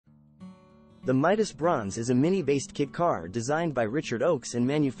The Midas Bronze is a mini-based kit car designed by Richard Oakes and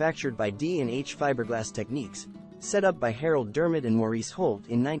manufactured by D&H Fibreglass Techniques, set up by Harold Dermott and Maurice Holt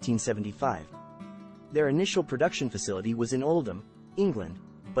in 1975. Their initial production facility was in Oldham, England,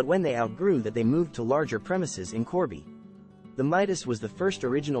 but when they outgrew that they moved to larger premises in Corby. The Midas was the first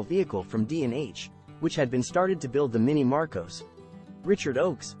original vehicle from D&H, which had been started to build the Mini Marcos. Richard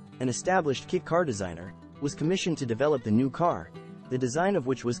Oakes, an established kit car designer, was commissioned to develop the new car, the design of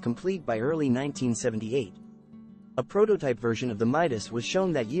which was complete by early 1978. A prototype version of the Midas was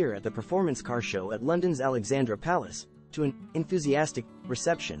shown that year at the performance car show at London's Alexandra Palace, to an enthusiastic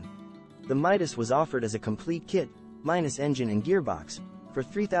reception. The Midas was offered as a complete kit, minus engine and gearbox, for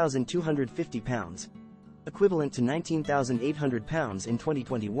 £3,250, equivalent to £19,800 in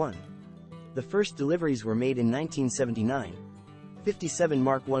 2021. The first deliveries were made in 1979. 57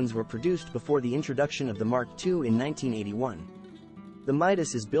 Mark Is were produced before the introduction of the Mark II in 1981. The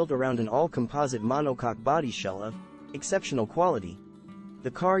Midas is built around an all-composite monocoque body shell of exceptional quality.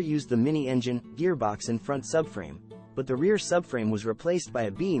 The car used the Mini engine, gearbox and front subframe, but the rear subframe was replaced by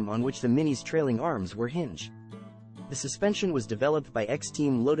a beam on which the Mini's trailing arms were hinged. The suspension was developed by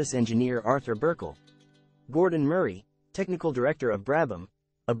ex-Team Lotus engineer Arthur Burkle. Gordon Murray, technical director of Brabham,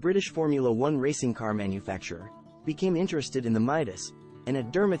 a British Formula One racing car manufacturer, became interested in the Midas, and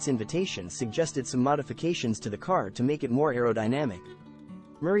at Dermott's invitation suggested some modifications to the car to make it more aerodynamic.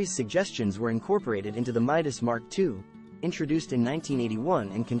 Murray's suggestions were incorporated into the Midas Mark II, introduced in 1981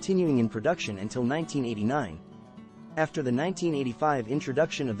 and continuing in production until 1989. After the 1985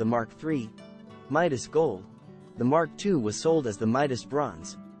 introduction of the Mark III, Midas Gold, the Mark II was sold as the Midas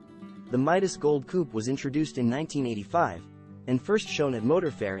Bronze. The Midas Gold Coupe was introduced in 1985, and first shown at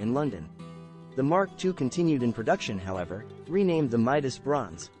Motor Fair in London. The Mark II continued in production however, renamed the Midas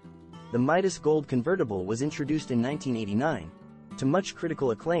Bronze. The Midas Gold convertible was introduced in 1989, to much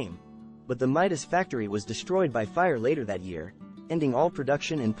critical acclaim, but the Midas factory was destroyed by fire later that year, ending all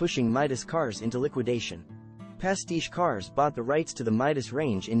production and pushing Midas cars into liquidation. Pastiche Cars bought the rights to the Midas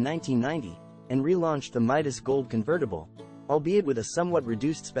range in 1990, and relaunched the Midas Gold convertible, albeit with a somewhat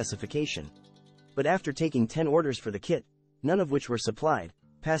reduced specification. But after taking 10 orders for the kit, none of which were supplied,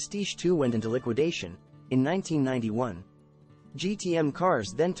 Pastiche 2 went into liquidation. In 1991, GTM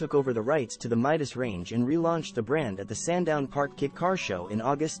Cars then took over the rights to the Midas range and relaunched the brand at the Sandown Park Kit Car Show in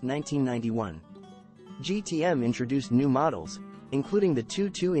August 1991. GTM introduced new models, including the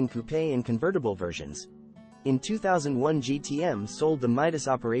 2 in coupe and convertible versions. In 2001 GTM sold the Midas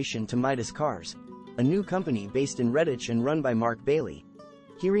operation to Midas Cars, a new company based in Redditch and run by Mark Bailey.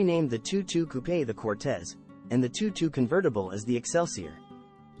 He renamed the 2 coupe the Cortez, and the 2 convertible as the Excelsior.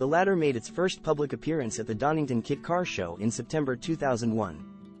 The latter made its first public appearance at the Donington Kit Car Show in September 2001.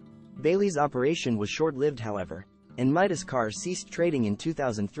 Bailey's operation was short-lived however, and Midas cars ceased trading in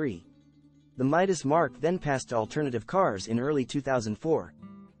 2003. The Midas marque then passed to alternative cars in early 2004,